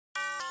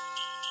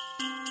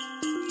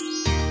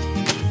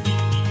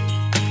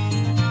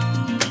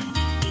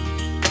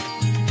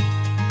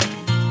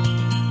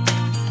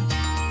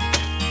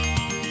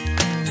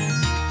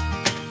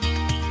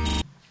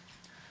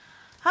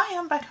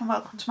Beck and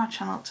welcome to my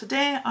channel.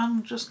 Today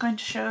I'm just going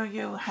to show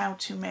you how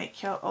to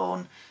make your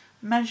own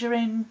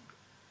measuring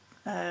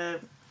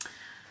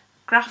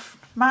graph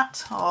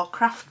mat or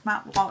craft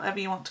mat, whatever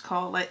you want to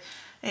call it.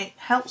 It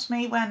helps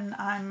me when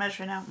I'm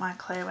measuring out my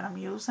clay when I'm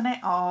using it,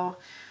 or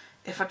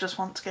if I just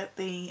want to get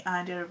the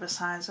idea of the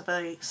size of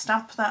a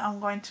stamp that I'm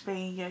going to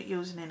be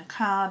using in a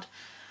card.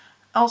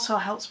 Also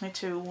helps me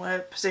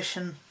to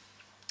position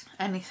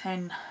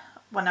anything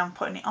when I'm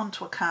putting it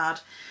onto a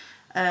card,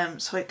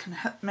 so it can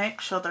make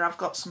sure that I've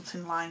got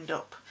something lined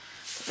up.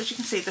 As you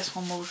can see, this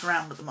one moves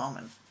around at the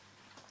moment.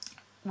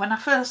 When I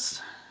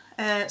first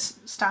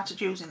started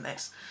using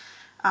this,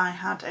 I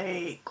had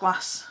a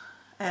glass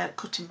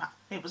cutting mat.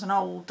 It was an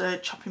old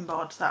chopping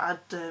board that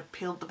I'd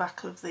peeled the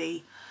back of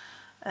the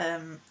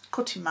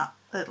cutting mat,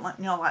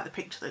 like the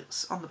picture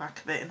that's on the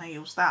back of it, and I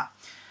used that.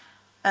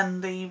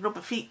 And the rubber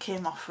feet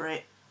came off for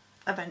it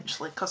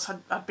eventually because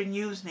I'd been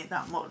using it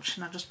that much,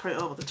 and I just put it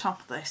over the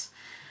top of this.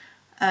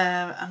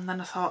 And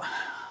then I thought,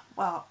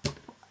 well,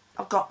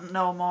 I've got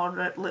no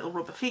more little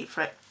rubber feet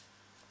for it.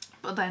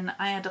 But then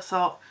I had a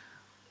thought,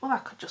 well, I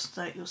could just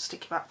use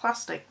sticky back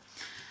plastic.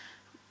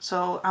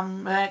 So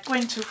I'm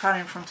going too far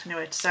in front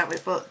anyway to start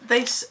with, but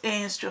this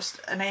is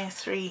just an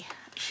A3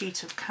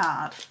 sheet of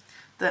card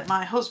that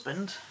my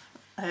husband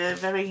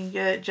very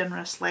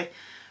generously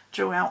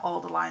drew out all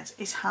the lines.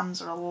 His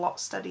hands are a lot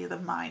steadier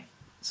than mine.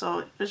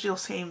 So as you'll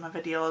see in my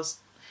videos,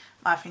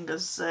 my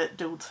fingers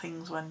do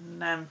things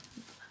when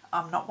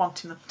I'm not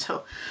wanting them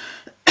to.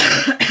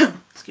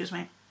 Excuse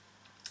me.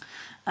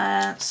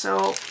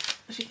 So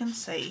as you can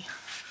see,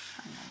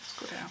 hang on, let's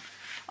go down.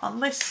 On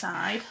this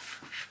side,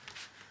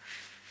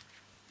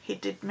 he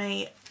did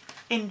me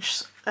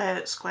inch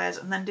squares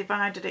and then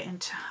divided it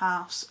into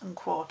halves and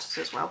quarters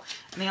as well.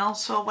 And he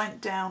also went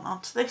down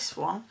onto this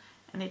one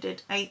and he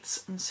did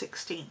eighths and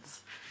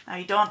sixteenths. Now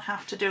you don't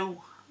have to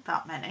do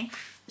that many.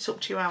 It's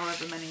up to you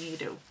however many you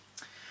do.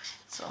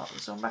 So I'll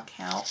zoom back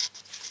out.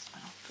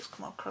 I'll just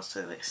come across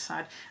to this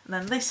side. And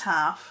then this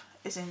half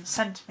is in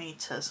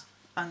centimetres,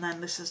 and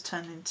then this has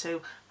turned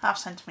into half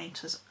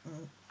centimetres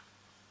and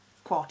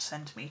quarter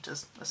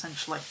centimetres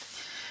essentially.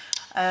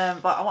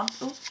 But I want,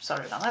 oh,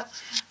 sorry about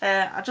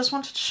that. I just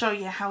wanted to show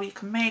you how you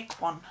can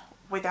make one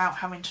without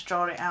having to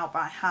draw it out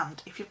by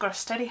hand. If you've got a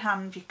steady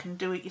hand, you can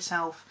do it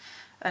yourself,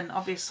 and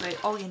obviously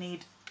all you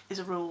need is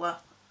a ruler,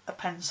 a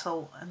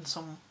pencil and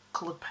some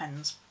coloured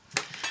pens.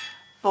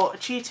 But a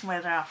cheating way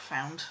that I've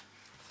found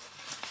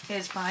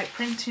is by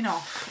printing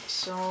off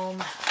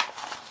some,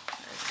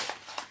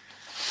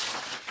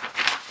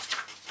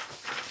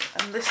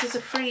 and this is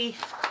a free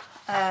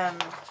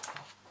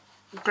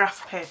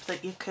graph paper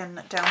that you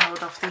can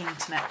download off the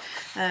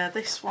internet.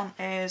 This one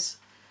is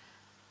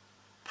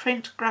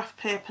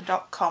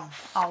printgraphpaper.com.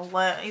 I'll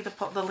either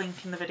put the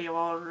link in the video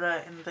or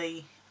in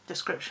the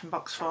description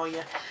box for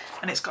you,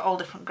 and it's got all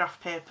different graph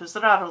papers.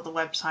 There are other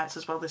websites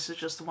as well. This is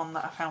just the one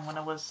that I found when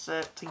I was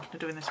thinking of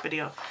doing this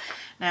video.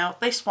 Now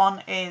this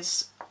one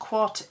is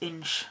 1/4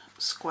 inch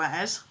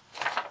squares.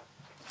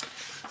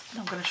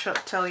 I'm going to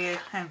tell you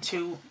how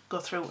to go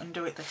through and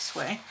do it this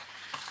way.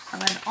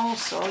 And then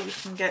also you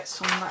can get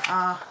some that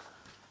are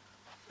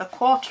a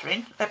 1/4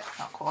 inch,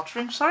 not 1/4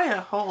 inch, sorry,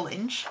 a 1/2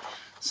 inch.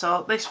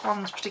 So this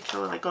one's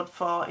particularly good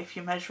for if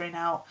you're measuring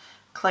out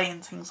clay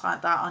and things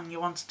like that and you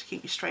wanted to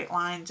keep your straight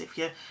lines, if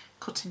you're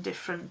cutting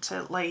different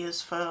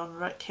layers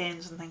for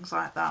canes and things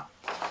like that.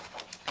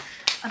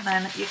 And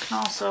then you can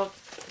also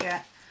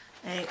get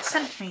a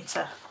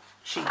centimetre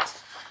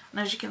sheet. And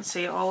as you can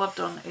see, all I've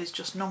done is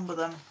just number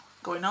them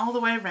going all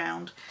the way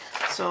around.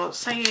 So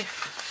say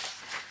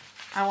if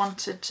I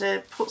wanted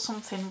to put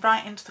something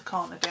right into the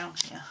corner down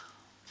here,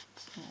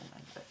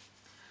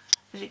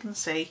 as you can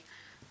see,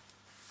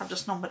 I've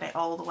just numbered it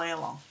all the way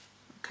along.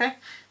 Okay,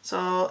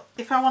 so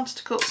if I wanted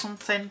to cut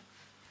something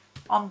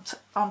onto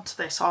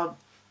this or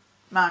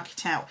mark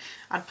it out,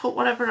 I'd put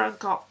whatever I've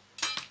got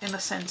in the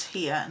centre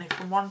here, and if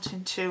I'm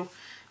wanting to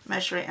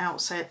measure it out,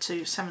 say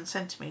to 7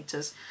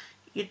 centimetres,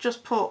 you'd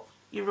just put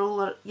your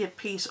ruler, your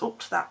piece up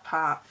to that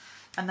part,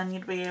 and then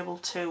you'd be able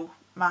to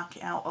mark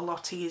it out a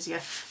lot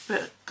easier.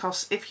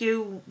 Because if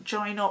you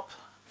join up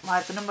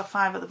like the number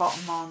 5 at the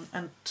bottom on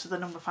and to the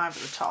number 5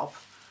 at the top,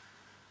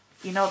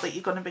 you know that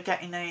you're going to be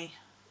getting a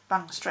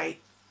bang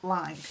straight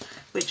line,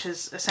 which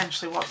is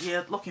essentially what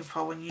you're looking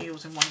for when you're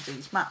using one of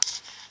these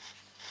mats.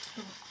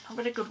 I'm not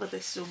very good with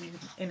this zooming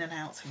in and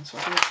out thing, so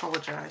I do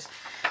apologise.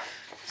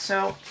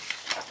 So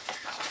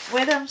the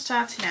way that I'm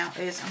starting out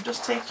is I'm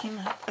just taking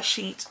a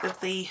sheet of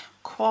the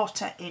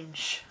 1/4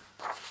 inch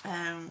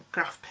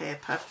graph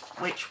paper,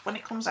 which when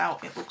it comes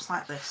out it looks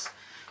like this.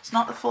 It's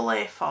not the full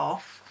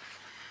A4,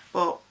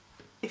 but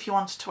if you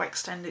wanted to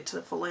extend it to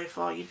the full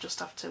A4 you'd just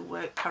have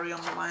to carry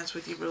on the lines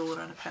with your ruler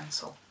and a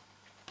pencil.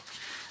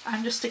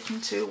 I'm just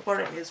sticking to what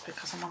it is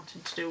because I'm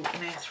wanting to do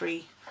an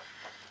A3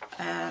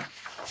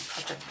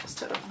 project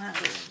instead of that,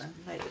 then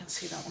maybe you can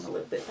see that one a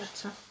little bit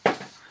better.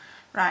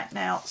 Right,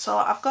 now, so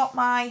I've got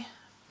my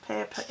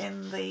paper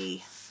in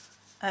the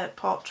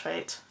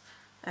portrait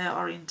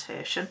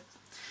orientation,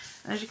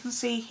 and as you can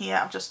see here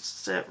I've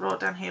just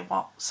wrote down here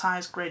what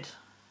size grid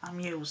I'm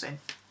using.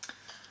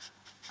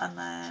 And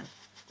then,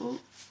 ooh,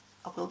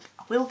 I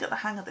will get the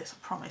hang of this,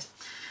 I promise.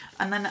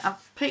 And then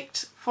I've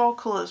picked 4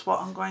 colours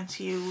what I'm going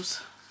to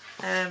use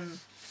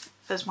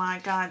as my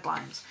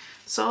guidelines.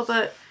 So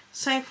that,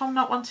 say if I'm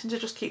not wanting to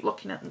just keep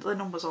looking at the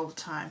numbers all the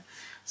time,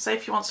 say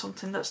if you want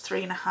something that's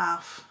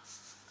 3.5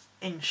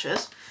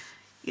 inches,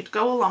 you'd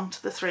go along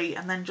to the 3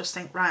 and then just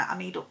think, right, I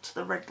need up to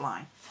the red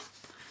line.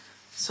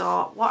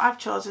 So what I've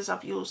chosen is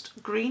I've used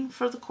green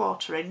for the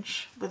 1/4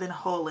 inch within a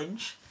whole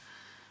inch,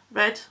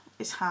 red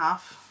is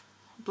half,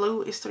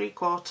 blue is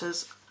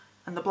 3/4,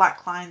 and the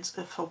black lines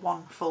are for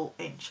 1 full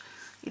inch.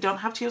 You don't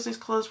have to use these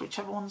colours,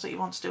 whichever ones that you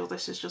want to do.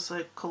 This is just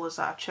the colours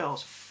that I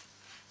chose.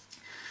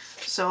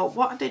 So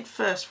what I did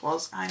first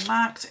was I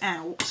marked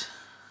out,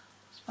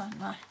 let's find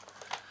my,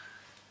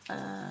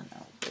 no,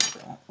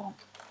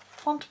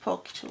 I want to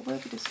poke it to, where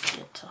did this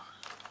get to?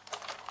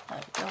 There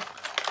we go.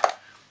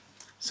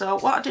 So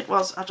what I did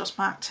was I just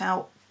marked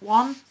out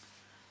 1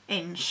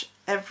 inch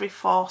every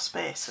 4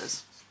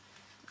 spaces.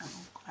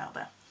 Out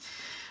there.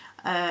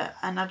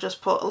 And I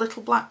just put a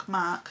little black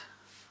mark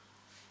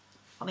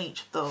on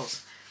each of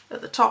those,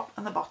 at the top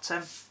and the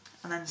bottom,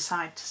 and then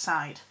side to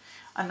side.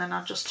 And then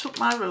I just took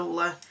my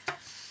ruler,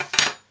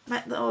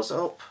 met those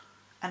up,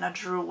 and I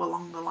drew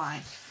along the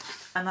line.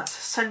 And that's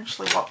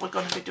essentially what we're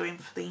going to be doing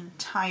for the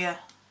entire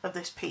of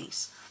this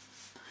piece.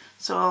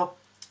 So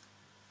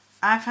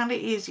I found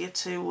it easier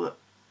to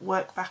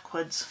work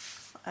backwards.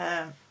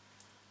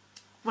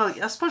 Well,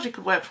 I suppose you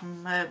could work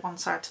from one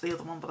side to the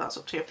other one, but that's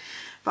up to you.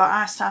 But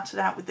I started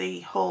out with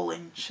the whole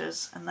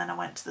inches, and then I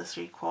went to the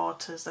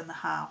 3/4, then the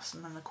halves,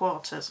 and then the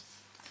quarters.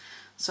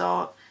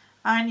 So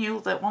I knew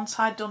that once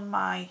I'd done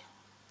my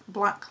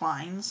black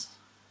lines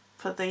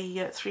for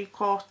the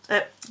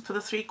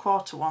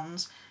 3/4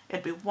 ones,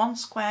 it'd be 1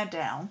 square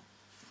down,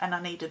 and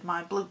I needed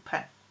my blue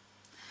pen.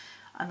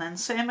 And then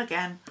same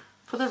again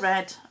for the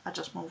red. I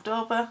just moved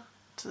over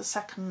to the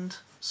 2nd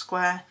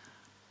square,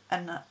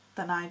 and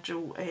then I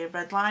drew a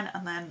red line,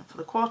 and then for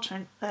the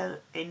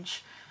 1/4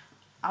 inch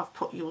I've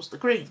used the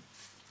green.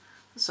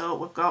 So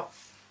we've got,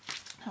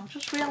 I've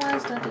just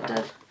realised I did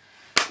a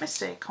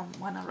mistake on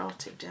when I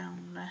wrote it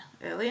down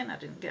earlier, and I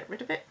didn't get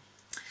rid of it.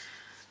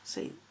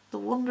 See, the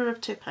wonder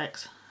of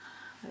Tipp-Ex.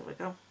 There we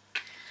go.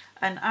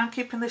 And I'm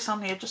keeping this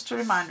on here just to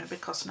remind me,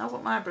 because I know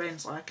what my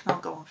brain's like and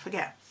I'll go and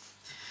forget.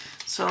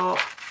 So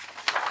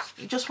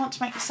you just want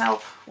to make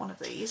yourself one of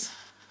these.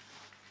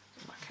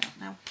 Back out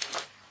now.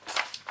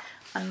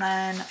 And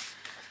then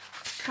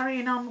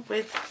carrying on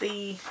with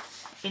the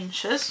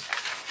inches,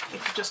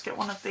 if you just get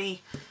one of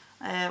the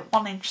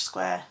 1 inch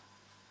square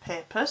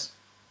papers,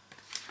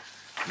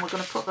 and we're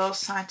going to put those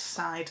side to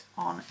side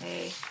on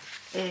a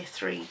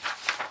A3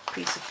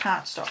 piece of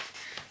cardstock.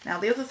 Now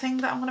the other thing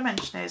that I'm going to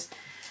mention is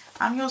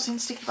I'm using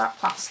sticky back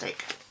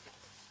plastic.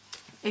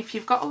 If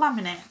you've got a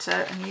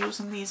laminator and you're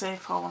using these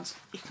A4 ones,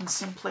 you can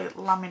simply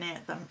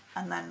laminate them,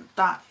 and then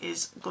that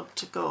is good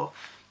to go.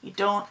 You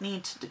don't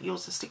need to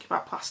use the sticky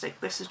back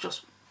plastic. This is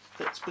just,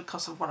 it's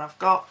because of what I've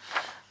got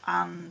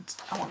and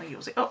I want to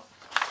use it up.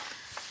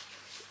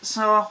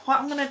 So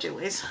what I'm going to do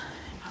is,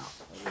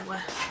 I'm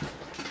going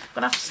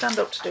to have to stand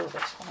up to do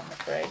this one, I'm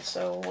afraid.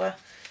 So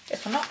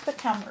if I knock the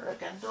camera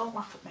again, don't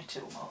laugh at me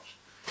too much.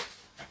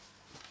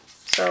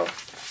 So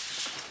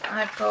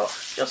I've got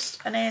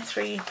just an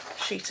A3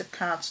 sheet of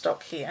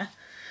cardstock here,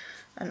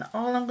 and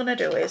all I'm going to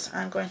do is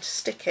I'm going to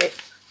stick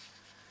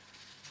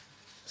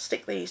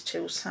these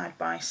two side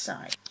by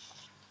side.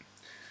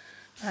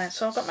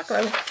 So I've got my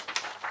glue,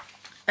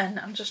 and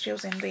I'm just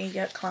using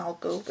the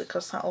cloud glue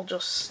because that'll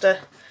just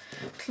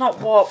not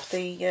warp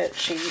the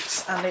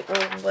sheets, and it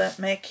will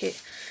make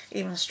it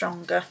even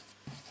stronger,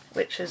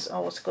 which is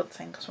always a good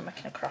thing because we're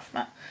making a craft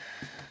mat.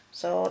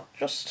 So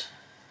just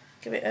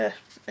give it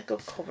a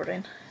good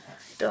covering.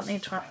 You don't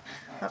need to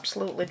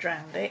absolutely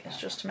drown it, it's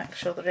just to make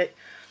sure that it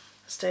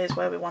stays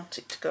where we want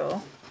it to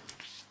go.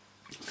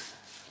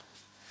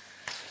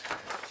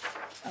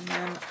 And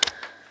then,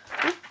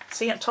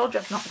 see, I told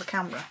you I've knocked the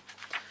camera.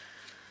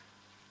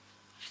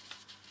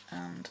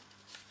 And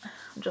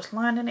I'm just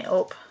lining it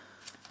up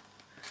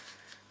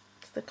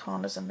to the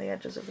corners and the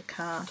edges of the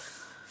card.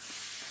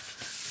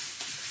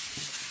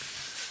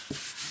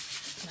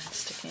 And then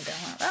sticking it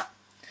down like that.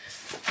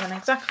 And then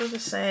exactly the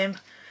same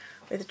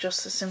with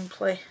just the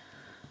simply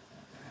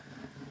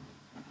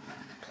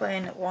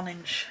plain 1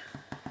 inch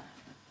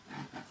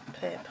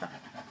paper.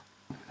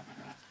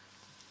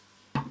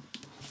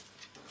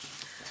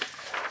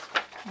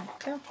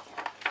 Okay.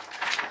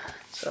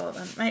 So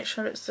then make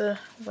sure it's the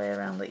way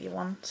around that you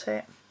want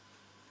it.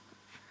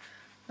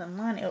 Then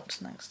line it up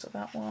to next to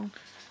that one.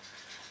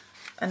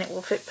 And it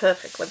will fit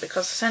perfectly,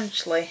 because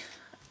essentially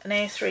an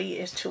A3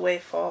 is 2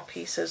 A4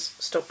 pieces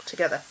stuck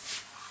together.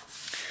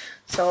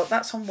 So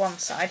that's on one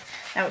side.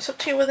 Now it's up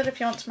to you whether if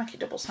you want to make it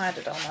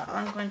double-sided or not.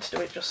 I'm going to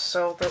do it just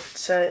so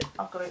that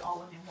I've got it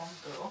all in one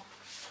go.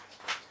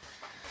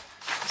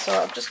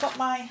 So I've just got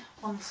my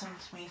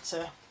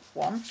 1cm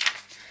one.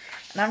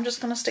 And I'm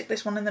just going to stick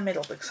this one in the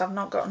middle because I've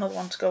not got another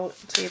one to go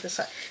to either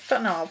side.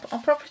 But no, I'll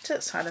prop it to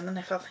the side, and then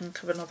if I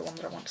think of another one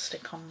that I want to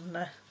stick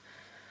on,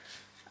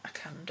 I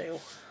can do. In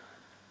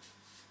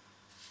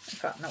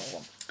fact, no, I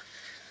won't.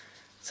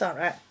 It's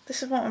alright.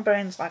 This is what my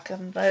brain's like. I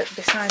can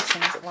decide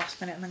things at the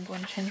last minute and then go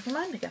and change my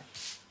mind again.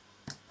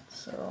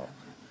 So,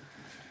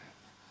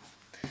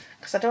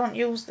 because I don't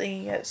use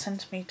the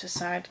centimetre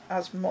side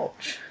as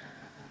much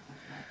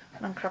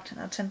when I'm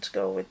crafting, I tend to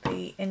go with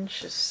the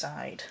inches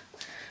side,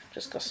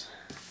 just because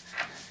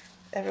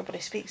everybody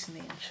speaks in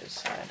the inches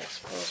side, I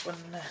suppose, when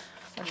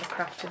they're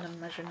crafting and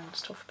measuring and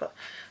stuff, but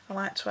I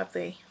like to have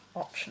the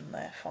option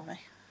there for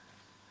me.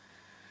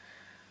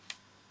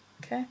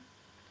 Okay.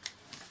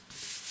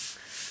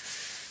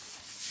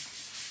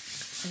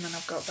 And then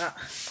I've got that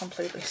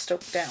completely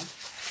stuck down.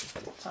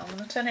 So I'm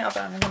going to turn it over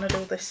and I'm going to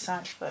do this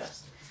side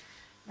first.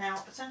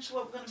 Now, essentially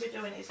what we're going to be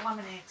doing is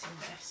laminating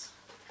this,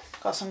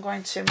 because I'm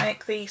going to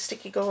make the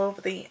sticky go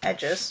over the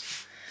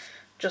edges,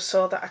 just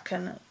so that I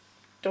can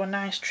do a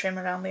nice trim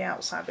around the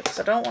outside, because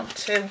I don't want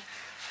to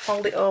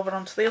fold it over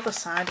onto the other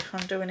side if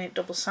I'm doing it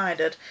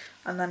double-sided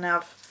and then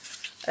have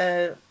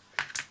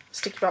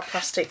sticky back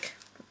plastic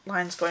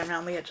lines going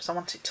around the edges. I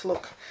want it to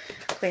look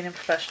clean and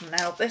professional.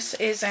 Now this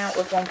is out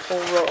of one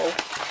full roll,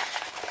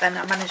 and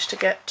I managed to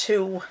get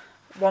 2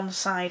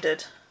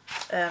 one-sided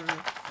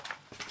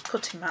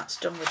cutting mats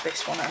done with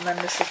this one, and then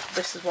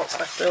this is what's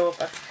left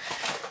over.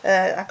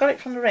 I got it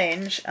from the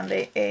range, and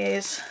it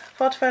is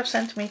 45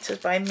 centimetres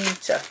by a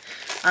metre,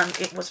 and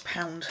it was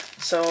 £1,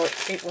 so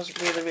it was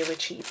really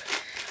cheap.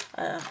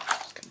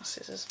 Let's get my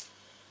scissors.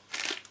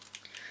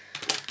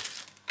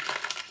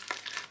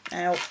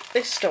 Now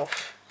this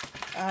stuff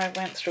I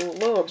went through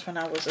loads when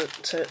I was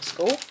at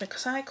school,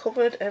 because I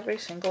covered every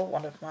single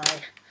one of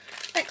my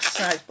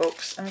exercise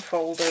books and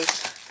folders.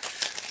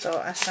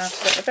 So I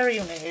started at a very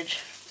young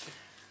age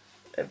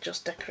of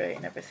just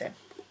decorating everything.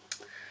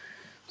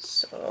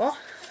 So,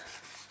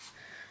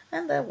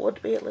 and there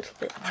would be a little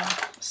bit more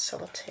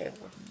sellotape,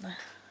 wouldn't there?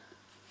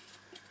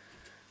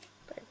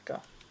 There we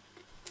go.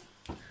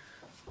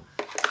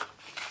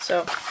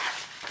 So,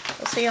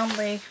 you'll see on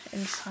the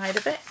inside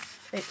of it,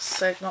 it's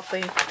got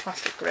the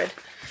plastic grid.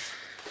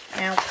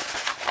 Now,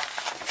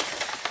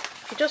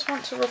 you just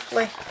want to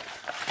roughly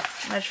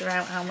measure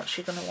out how much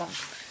you're going to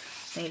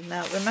need.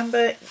 Now,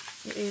 remember,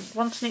 you're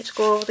wanting it to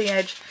go over the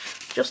edge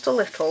just a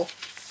little.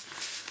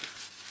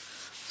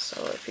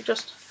 So if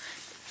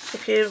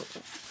you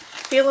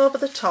feel over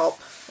the top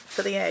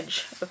for the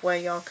edge of where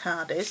your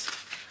card is,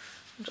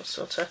 just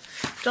sort of,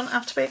 don't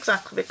have to be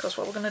exactly, because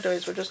what we're going to do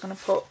is we're just going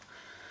to put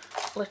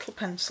a little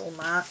pencil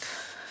mark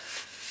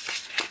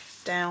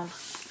down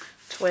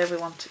to where we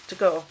want it to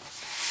go.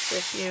 So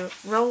if you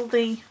roll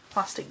the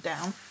plastic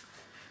down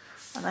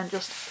and then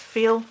just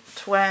feel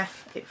to where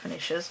it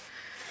finishes,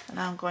 and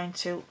I'm going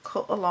to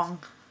cut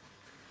along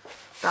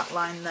that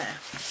line there.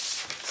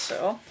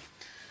 So,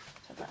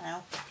 take that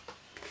out.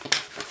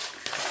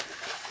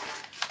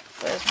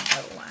 Where's my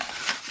other line?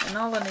 And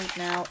all I need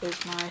now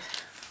is my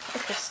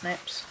little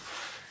snips.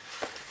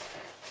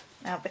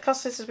 Now,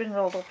 because this has been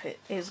rolled up, it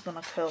is going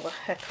to curl a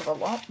heck of a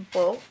lot,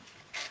 but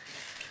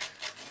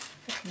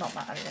if not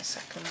that in a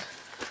second.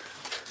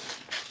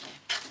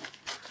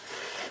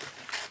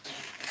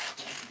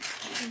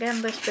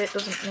 Again, this bit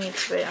doesn't need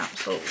to be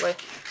absolutely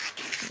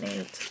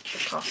neat,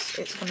 because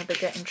it's going to be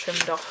getting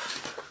trimmed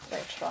off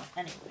later on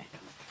anyway.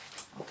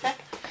 Okay,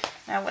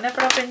 now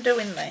whenever I've been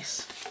doing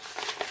this,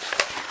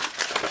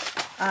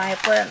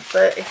 I've learnt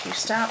that if you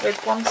start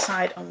with one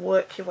side and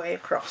work your way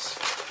across,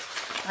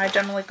 I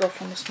generally go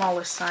from the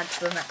smallest side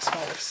to the next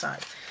smallest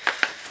side.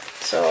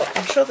 So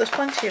I'm sure there's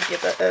plenty of you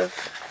that have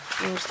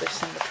used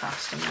this in the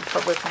past, and you're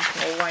probably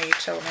thinking, well, why are you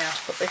telling me how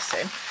to put this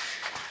in?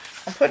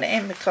 I'm putting it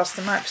in because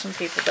there might be some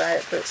people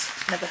there that's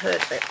never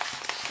heard of it.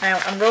 Now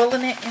I'm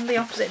rolling it in the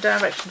opposite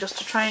direction just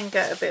to try and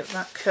get a bit of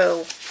that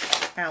curl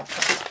out,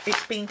 because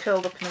it's been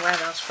curled up in the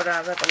warehouse for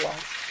however long.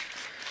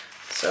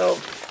 So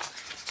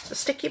the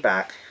sticky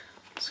back,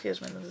 excuse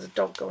me, there's a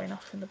dog going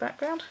off in the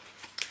background,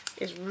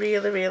 is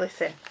really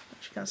thin.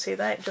 As you can see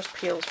there, it just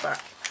peels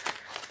back.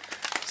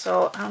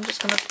 So I'm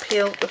just going to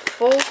peel the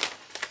full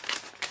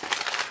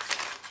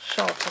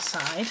shorter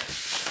side,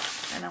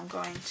 and I'm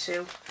going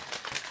to,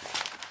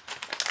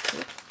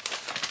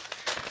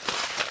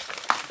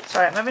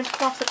 sorry, I'm having to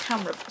come off the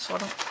camera so I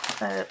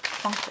don't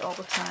plonk it all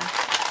the time.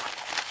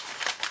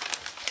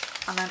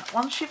 And then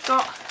once you've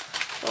got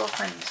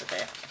both ends of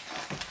it,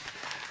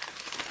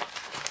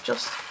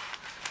 just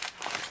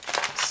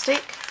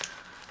stick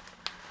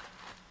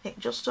it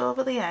just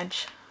over the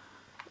edge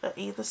at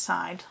either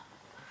side,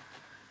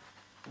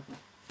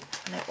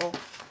 and it will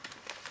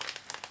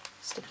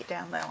stick it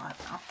down there like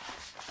that.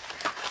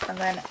 And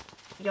then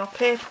your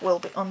paper will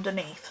be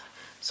underneath.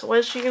 So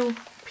as you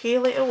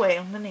peel it away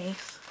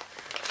underneath,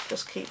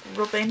 just keep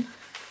rubbing.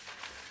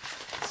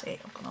 See,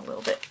 I've gone a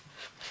little bit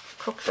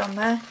crooked on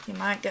there. You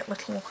might get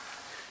little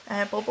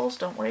air bubbles.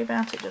 Don't worry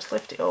about it. Just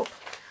lift it up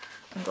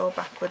and go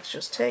backwards.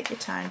 Just take your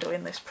time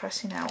doing this,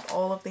 pressing out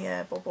all of the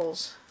air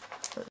bubbles.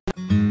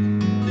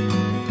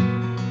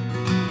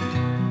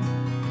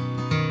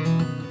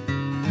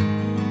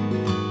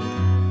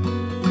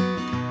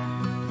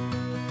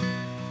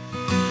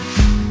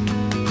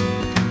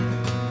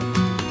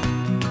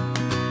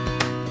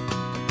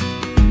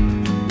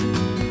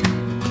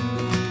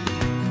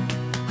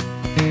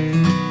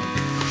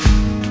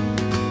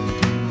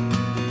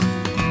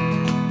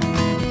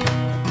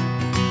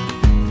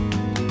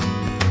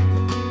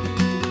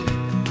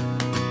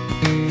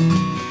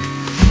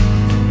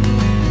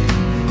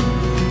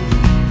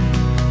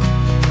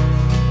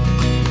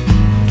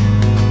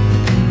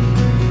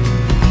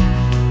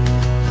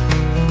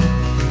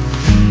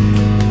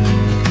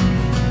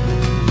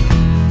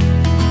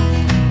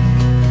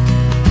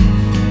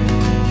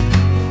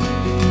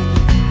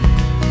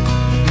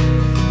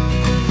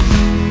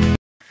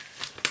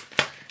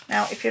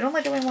 you're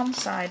only doing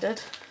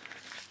one-sided,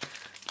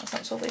 that's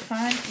absolutely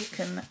fine. You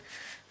can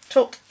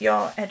tuck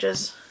your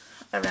edges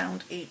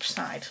around each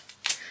side.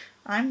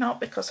 I'm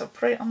not, because I've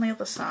put it on the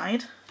other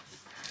side.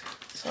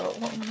 So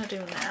what I'm going to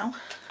do now,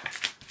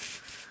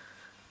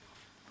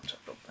 just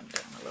rub them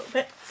down a little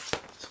bit,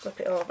 just flip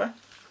it over,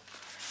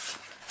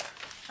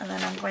 and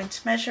then I'm going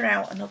to measure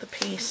out another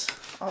piece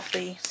of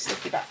the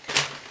sticky back.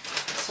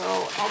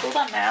 So I'll do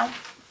that now,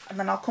 and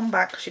then I'll come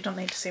back, because you don't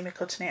need to see me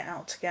cutting it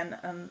out again,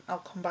 and I'll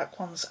come back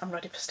once I'm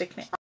ready for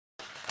sticking it on.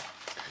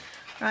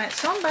 Right,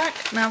 so I'm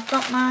back. Now I've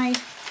got my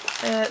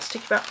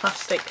sticky back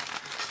plastic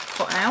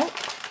cut out,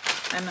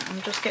 and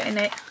I'm just getting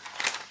it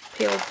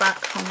peeled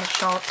back on the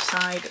short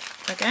side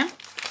again.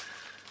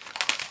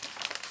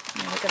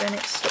 And we're getting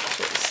it stuck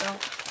to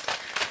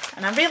itself.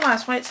 And I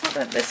realised why it's not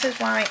that. This is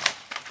why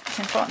it's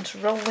important to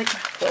roll it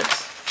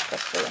backwards.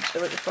 That's what I want to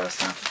do it before I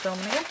started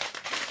filming again,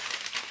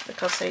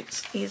 because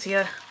it's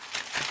easier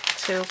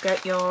to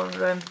get your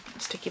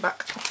sticky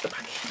back off the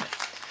packaging.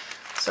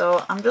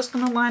 So I'm just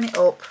going to line it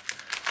up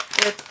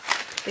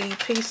with the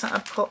piece that I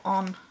put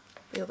on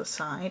the other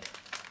side,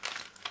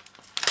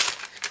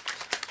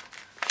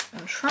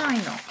 and try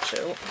not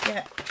to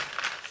get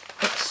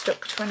it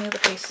stuck to any other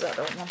pieces I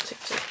don't want it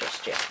to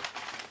just yet.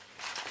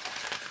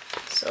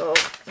 So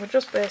we're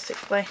just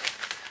basically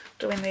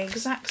doing the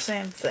exact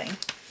same thing,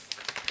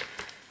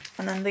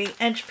 and then the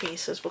edge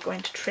pieces we're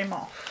going to trim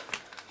off.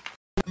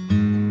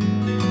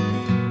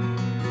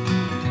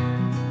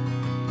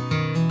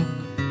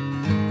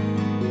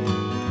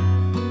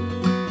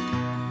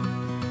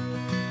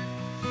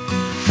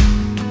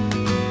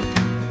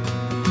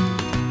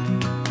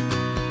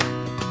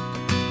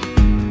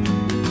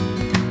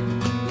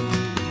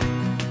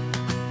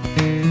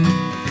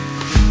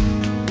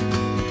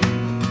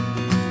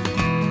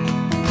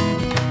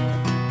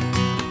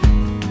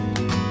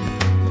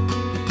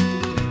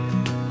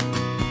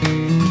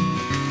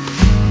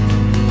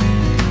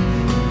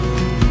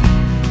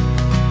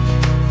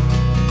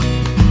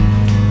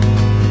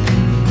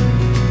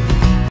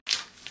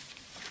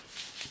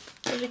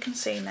 As you can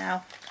see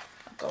now,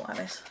 I've got like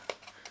this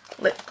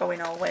lip going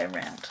all the way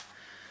around.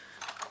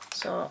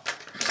 So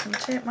I'm just going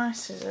to take my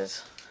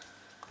scissors,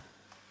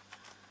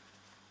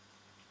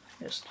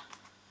 just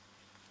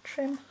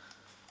trim.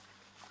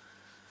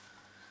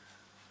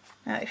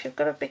 Now if you've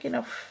got a big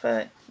enough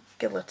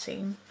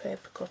guillotine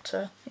paper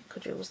cutter, you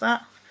could use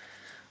that.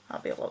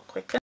 That'll be a lot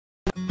quicker.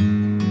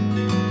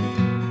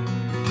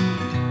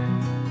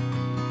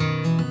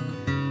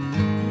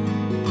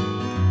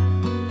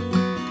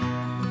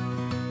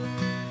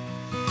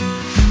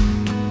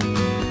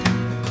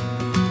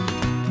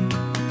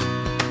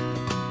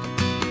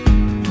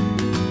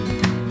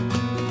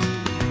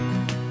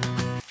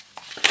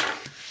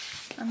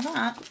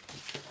 That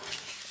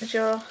is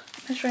your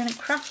measuring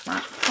craft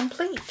mat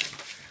complete.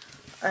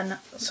 And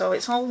so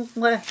it's all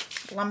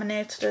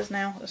laminated as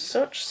now as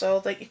such, so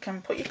that you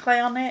can put your clay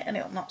on it and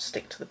it'll not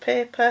stick to the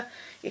paper.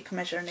 You can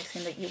measure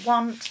anything that you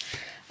want,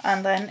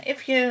 and then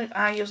if you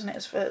are using it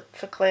as for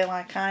clay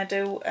like I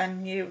do,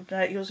 and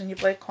you're using your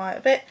blade quite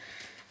a bit,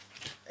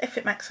 if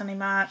it makes any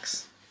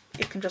marks,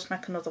 you can just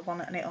make another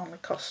one and it only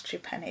costs you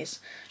pennies.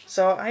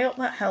 So I hope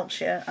that helps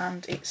you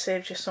and it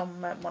saves you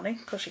some money,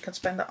 because you can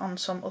spend that on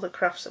some other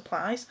craft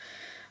supplies,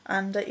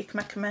 and you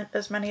can make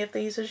as many of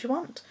these as you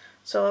want.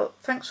 So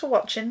thanks for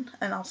watching,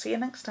 and I'll see you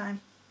next time.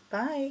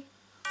 Bye.